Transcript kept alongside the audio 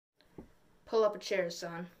Pull up a chair,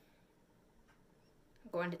 son.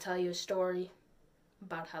 I'm going to tell you a story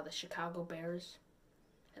about how the Chicago Bears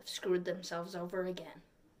have screwed themselves over again.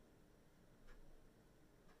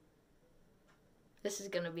 This is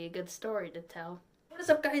going to be a good story to tell. What is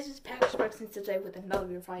up, guys? It's Packers Breakfast today with another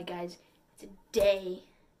video for you guys. Today,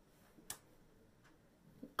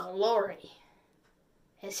 glory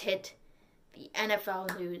has hit the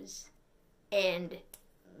NFL news and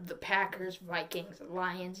the Packers, Vikings,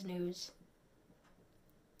 Lions news.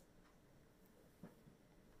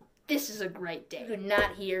 This is a great day. If you're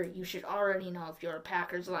not here, you should already know if you're a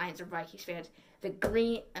Packers, Lions, or Vikings fans.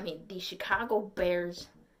 The Chicago Bears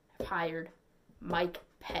have hired Mike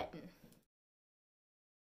Pettine.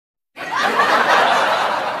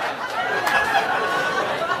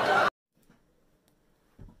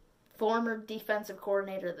 Former defensive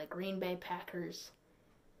coordinator of the Green Bay Packers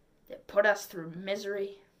that put us through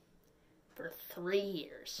misery for 3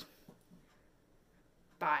 years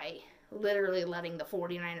by literally letting the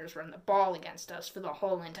 49ers run the ball against us for the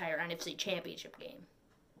whole entire NFC Championship game.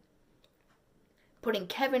 Putting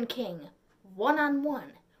Kevin King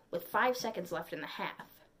one-on-one with 5 seconds left in the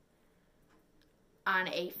half on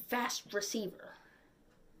a fast receiver.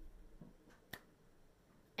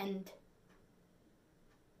 And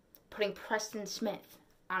putting Preston Smith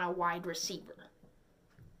on a wide receiver.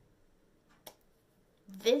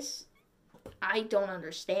 This, I don't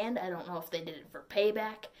understand. I don't know if they did it for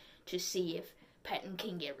payback, to see if Pettine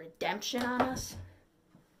can get redemption on us.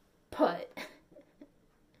 But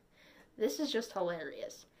this is just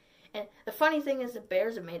hilarious. And the funny thing is the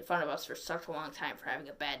Bears have made fun of us for such a long time for having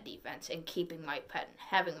a bad defense and keeping Mike Pettine,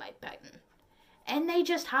 having Mike Pettine. And they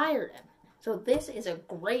just hired him. So this is a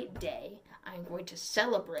great day. I'm going to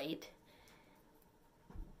celebrate.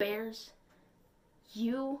 Bears,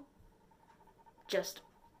 you just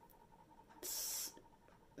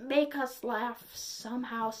make us laugh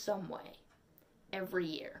somehow, some way, every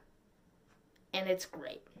year. And it's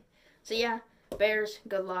great. So yeah, Bears,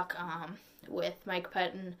 good luck with Mike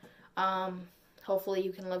Pettine. Hopefully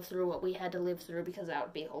you can live through what we had to live through, because that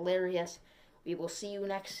would be hilarious. We will see you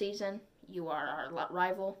next season. You are our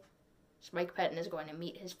rival. So Mike Pettine is going to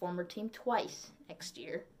meet his former team twice next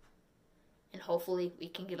year. And hopefully we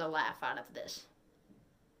can get a laugh out of this,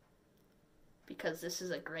 because this is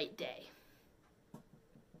a great day.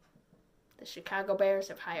 The Chicago Bears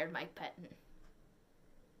have hired Mike Pettine.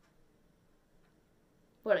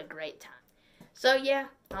 What a great time. So yeah,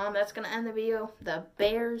 that's going to end the video. The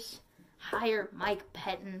Bears hire Mike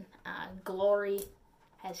Pettine. Glory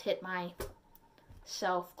has hit my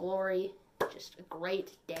self-glory. Just a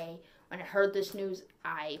great day. When I heard this news,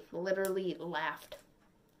 I literally laughed.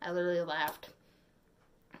 And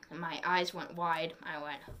my eyes went wide. I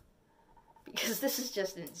went, because this is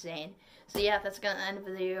just insane. So yeah, that's going to end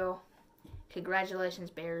the video. Congratulations,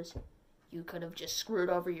 Bears. You could have just screwed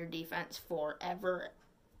over your defense forever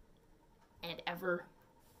and ever.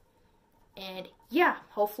 And yeah,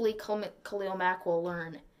 hopefully Khalil Mack will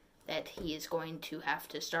learn that he is going to have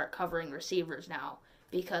to start covering receivers now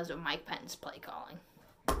because of Mike Pettine's play calling.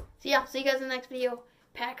 So yeah, see you guys in the next video.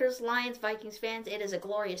 Packers, Lions, Vikings fans, it is a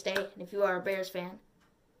glorious day. And if you are a Bears fan,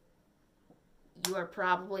 you are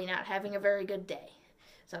probably not having a very good day.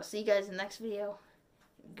 So I'll see you guys in the next video.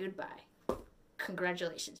 Goodbye.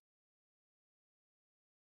 Congratulations.